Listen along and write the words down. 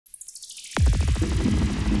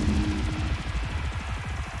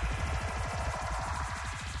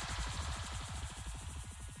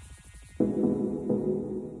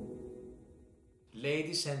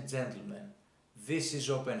Ladies and gentlemen, this is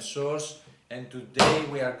open source and today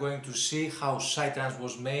we are going to see how Psytrance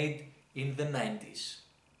was made in the 90s.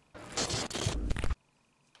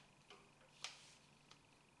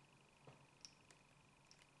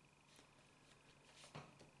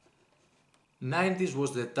 '90s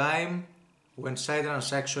was the time when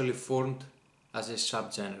Psytrance actually formed as a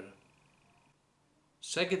subgenre.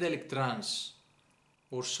 Psychedelic trance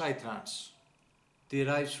or Psytrance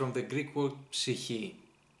derives from the Greek word psyche,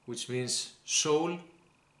 which means soul,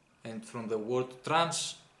 and from the word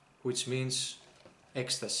trance, which means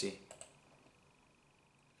ecstasy.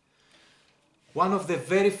 One of the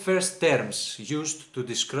very first terms used to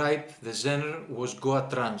describe the genre was Goa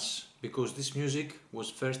trance, because this music was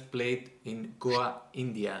first played in Goa,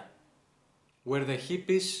 India, where the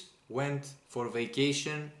hippies went for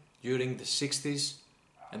vacation during the 60s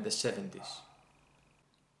and the 70s.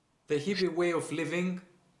 The hippie way of living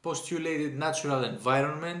postulated natural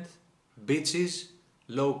environment, beaches,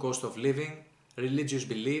 low cost of living, religious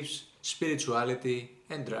beliefs, spirituality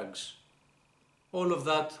and drugs. All of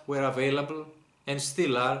that were available and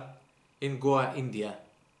still are in Goa, India.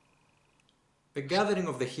 The gathering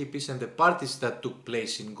of the hippies and the parties that took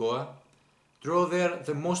place in Goa drew there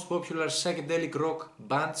the most popular psychedelic rock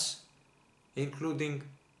bands, including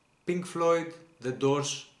Pink Floyd, The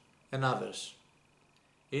Doors and others.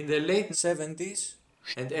 In the late 70s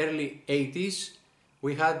and early 80s,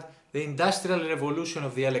 we had the industrial revolution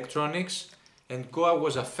of the electronics, and Goa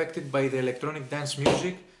was affected by the electronic dance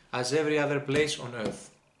music as every other place on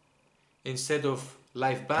earth. Instead of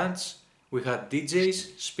live bands, we had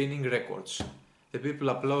DJs spinning records. The people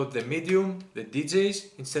applaud the medium, the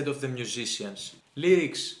DJs, instead of the musicians.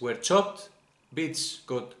 Lyrics were chopped, beats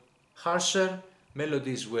got harsher,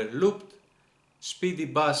 melodies were looped, speedy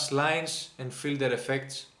bass lines and filter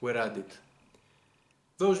effects were added.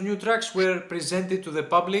 Those new tracks were presented to the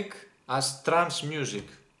public as trance music.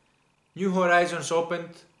 New horizons opened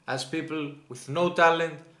as people with no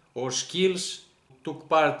talent or skills took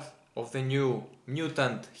part of the new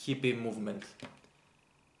mutant hippie movement.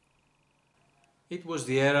 It was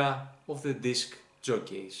the era of the disc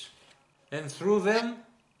jockeys, and through them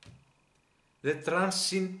the trance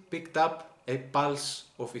scene picked up a pulse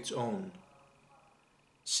of its own.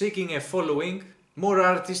 Seeking a following, more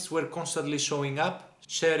artists were constantly showing up,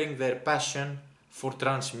 sharing their passion for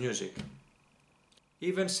trance music.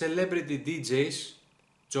 Even celebrity DJs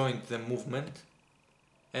joined the movement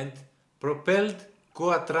and propelled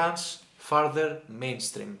Goa trance further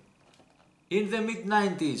mainstream. In the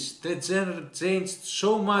mid-90s, the genre changed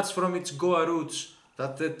so much from its Goa roots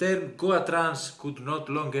that the term Goa trance could not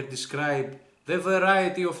longer describe the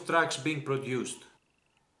variety of tracks being produced.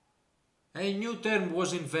 A new term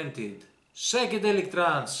was invented. Psychedelic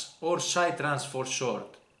trance, or Psytrance for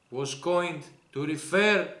short, was coined to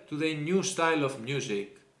refer to the new style of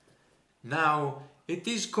music. Now, it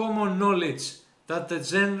is common knowledge that the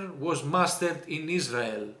genre was mastered in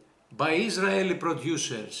Israel by Israeli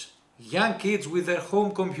producers. Young kids with their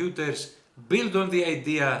home computers built on the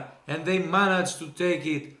idea and they managed to take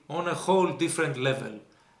it on a whole different level.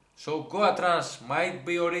 So Goa trance might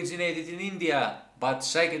be originated in India, but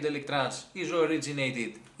psychedelic trance is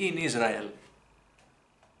originated in Israel.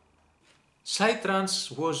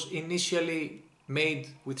 Psytrance was initially made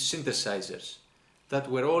with synthesizers that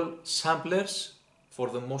were all samplers for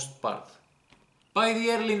the most part. By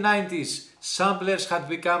the early 90s, samplers had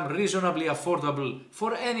become reasonably affordable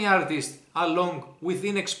for any artist along with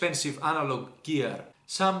inexpensive analog gear.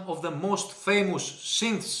 Some of the most famous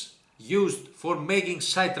synths used for making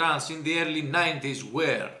Psytrance in the early 90s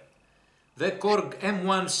were the Korg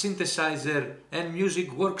M1 synthesizer and music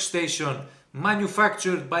workstation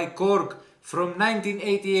manufactured by Korg from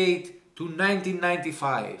 1988 to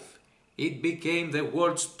 1995. It became the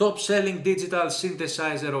world's top-selling digital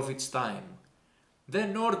synthesizer of its time. The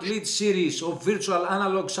Nord Lead series of virtual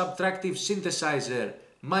analog subtractive synthesizer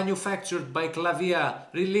manufactured by Clavia,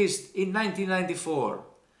 released in 1994.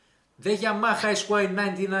 The Yamaha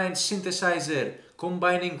SY99 synthesizer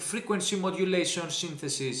combining frequency modulation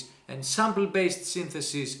synthesis and sample-based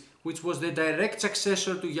synthesis, which was the direct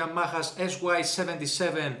successor to Yamaha's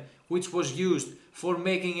SY77, which was used for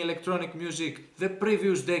making electronic music the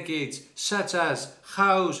previous decades, such as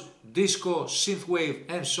house, disco, synthwave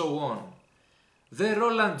and so on. The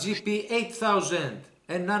Roland GP8000,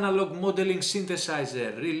 an analog modeling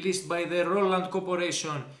synthesizer released by the Roland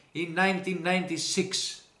Corporation in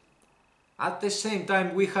 1996. At the same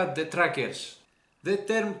time we had the trackers. The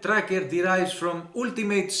term tracker derives from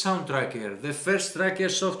Ultimate Sound Tracker, the first tracker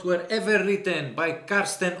software ever written by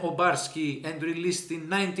Karsten Obarski and released in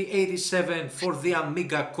 1987 for the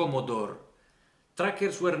Amiga Commodore.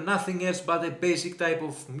 trackers were nothing else but a basic type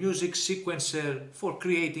of music sequencer for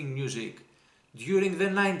creating music. During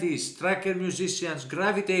the 90s, tracker musicians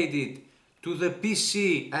gravitated to the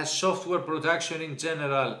PC as software production in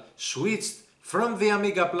general switched from the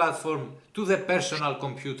Amiga platform to the personal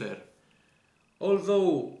computer.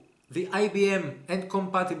 Although the IBM and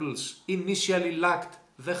compatibles initially lacked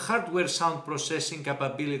the hardware sound processing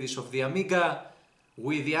capabilities of the Amiga,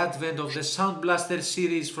 with the advent of the Sound Blaster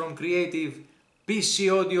series from Creative, PC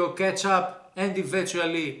audio catch up and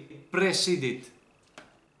eventually preceded.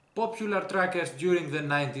 Popular trackers during the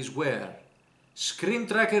 90s were Screen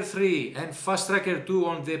Tracker 3 and Fast Tracker 2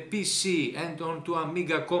 on the PC and onto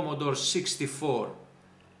Amiga Commodore 64,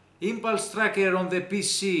 Impulse Tracker on the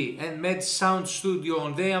PC and Med Sound Studio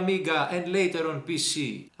on the Amiga and later on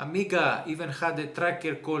PC. Amiga even had a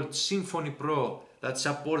tracker called Symphony Pro that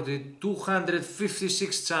supported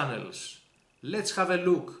 256 channels. Let's have a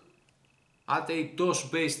look at a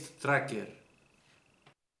DOS-based tracker.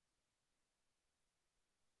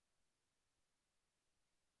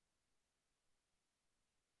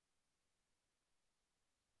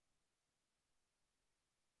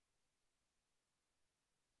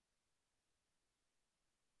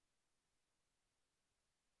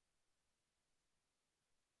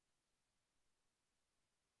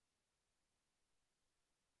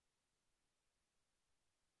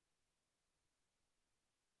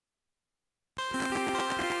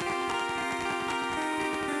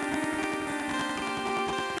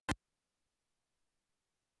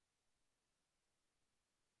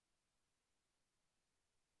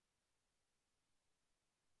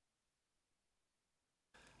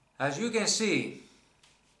 As you can see,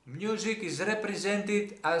 music is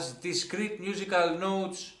represented as discrete musical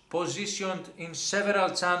notes positioned in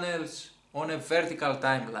several channels on a vertical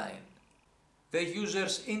timeline. The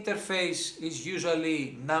user's interface is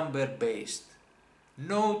usually number-based.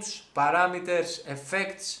 Notes, parameters,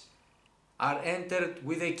 effects are entered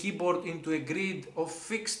with a keyboard into a grid of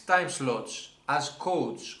fixed time slots as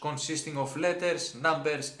codes consisting of letters,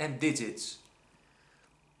 numbers and digits.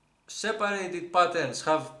 Separated patterns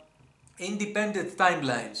have independent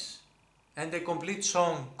timelines, and a complete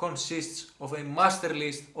song consists of a master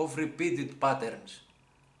list of repeated patterns.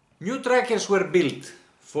 New trackers were built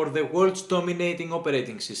for the world's dominating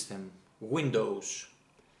operating system, Windows.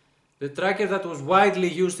 The tracker that was widely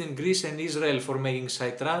used in Greece and Israel for making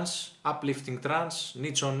Psytrance, uplifting trance,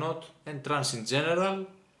 niche or not, and trance in general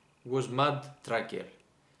was Mad Tracker.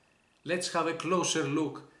 Let's have a closer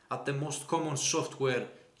look at the most common software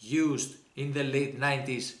used in the late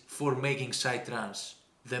 90s for making Psytrance,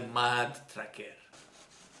 the Mad Tracker.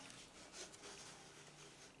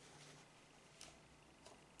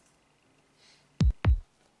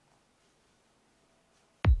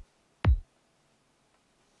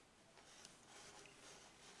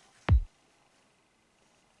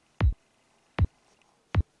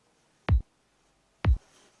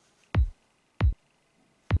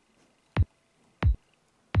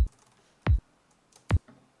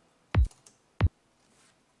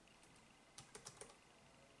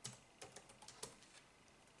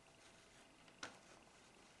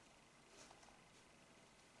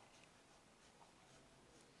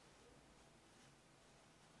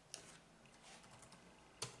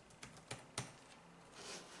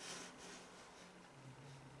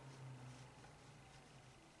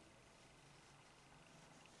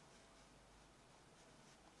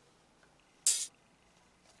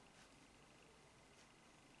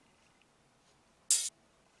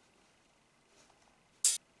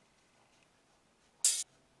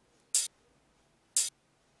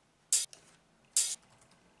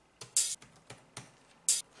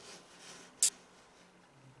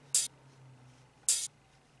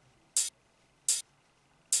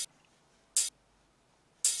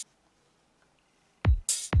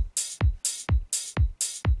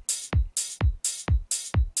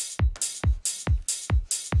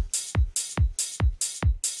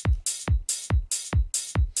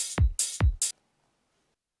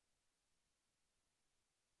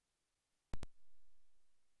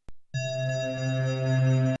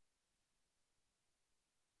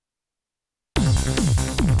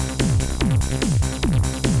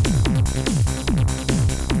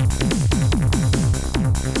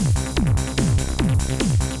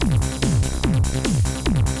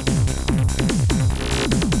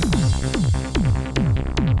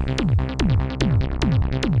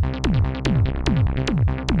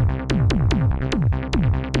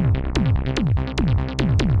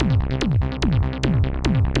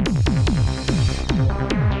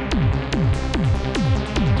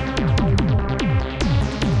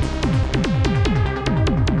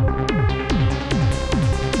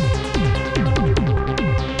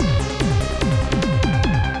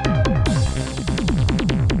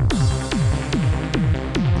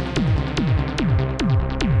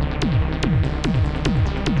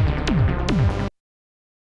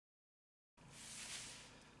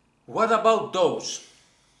 What about DAWs?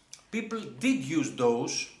 People did use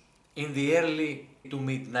DAWs in the early to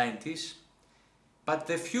mid 90s, but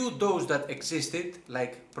the few DAWs that existed,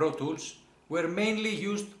 like Pro Tools, were mainly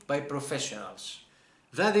used by professionals.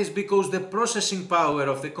 That is because the processing power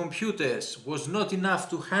of the computers was not enough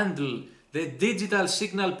to handle the digital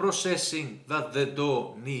signal processing that the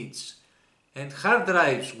DAW needs, and hard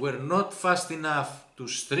drives were not fast enough to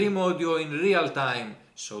stream audio in real time,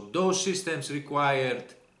 so DAW systems required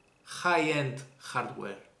high-end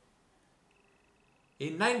hardware.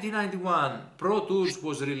 In 1991, Pro Tools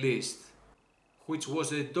was released, which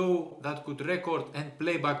was a DAW that could record and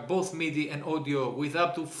playback both MIDI and audio with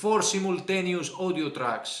up to 4 simultaneous audio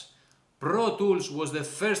tracks. Pro Tools was the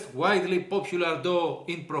first widely popular DAW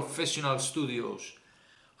in professional studios.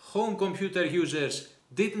 Home computer users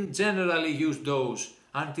didn't generally use DAWs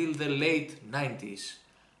until the late 90s.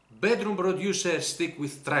 Bedroom producers stick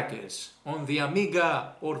with trackers on the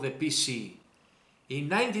Amiga or the PC. In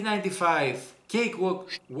 1995,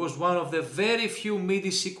 Cakewalk was one of the very few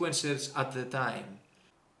MIDI sequencers at the time.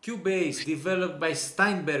 Cubase, developed by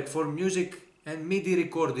Steinberg for music and MIDI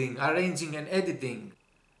recording, arranging and editing.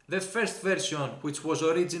 The first version, which was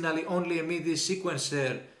originally only a MIDI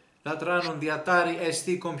sequencer that ran on the Atari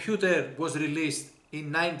ST computer, was released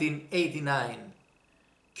in 1989.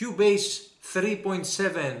 Cubase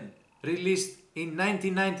 3.7, released in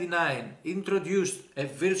 1999, introduced a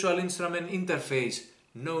virtual instrument interface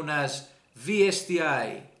known as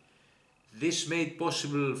VSTI. This made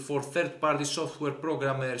possible for third-party software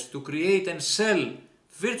programmers to create and sell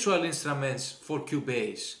virtual instruments for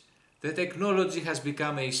Cubase. The technology has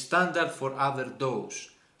become a standard for other DAWs,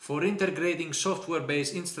 for integrating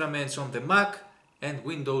software-based instruments on the Mac and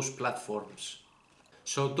Windows platforms.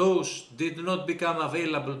 So DAWs did not become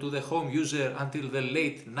available to the home user until the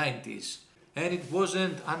late 90s, and it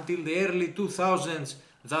wasn't until the early 2000s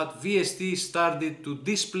that VST started to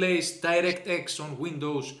displace DirectX on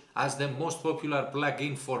Windows as the most popular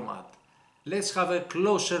plugin format. Let's have a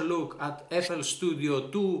closer look at FL Studio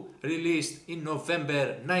 2, released in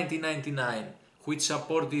November 1999, which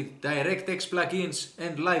supported DirectX plugins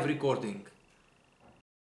and live recording.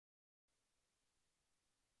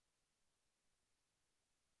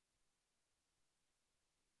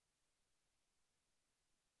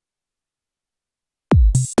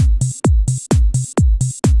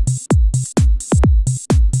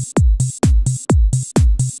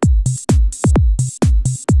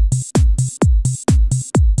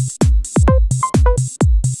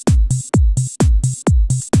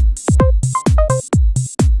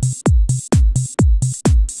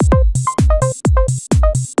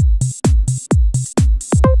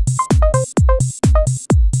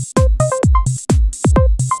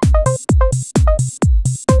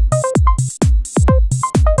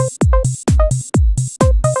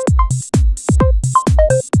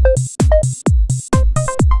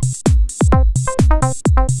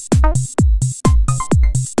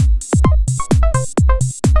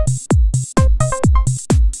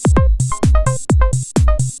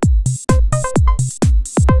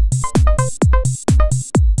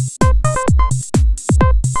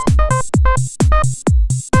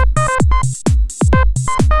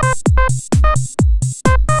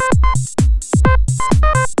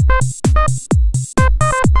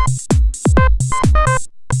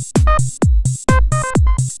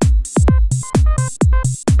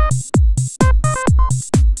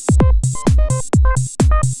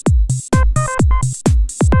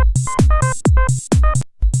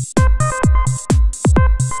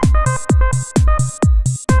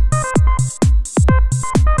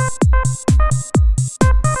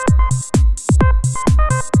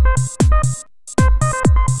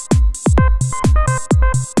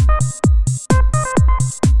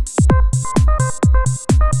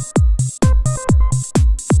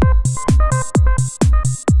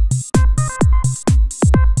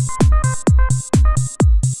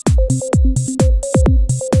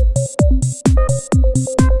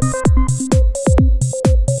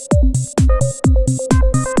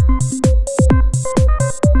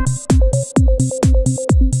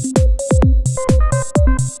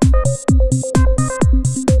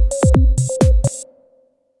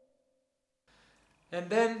 And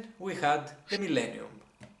then we had the Millennium.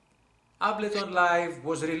 Ableton Live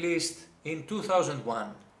was released in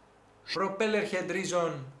 2001. Propeller Head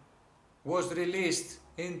Reason was released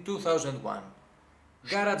in 2001.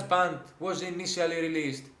 GarageBand was initially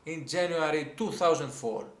released in January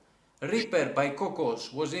 2004. Reaper by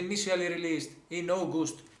Cocos was initially released in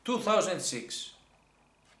August 2006.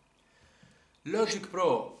 Logic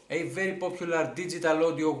Pro, a very popular digital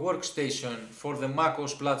audio workstation for the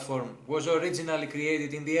macOS platform, was originally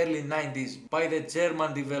created in the early 90s by the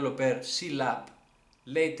German developer C-Lab,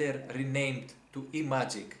 later renamed to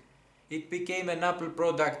eMagic. It became an Apple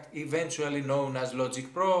product eventually known as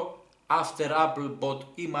Logic Pro after Apple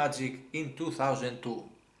bought eMagic in 2002.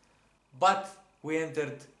 But we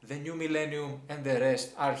entered the new millennium and the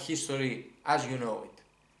rest are history as you know it.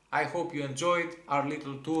 I hope you enjoyed our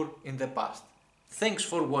little tour in the past. Thanks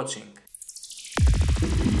for watching.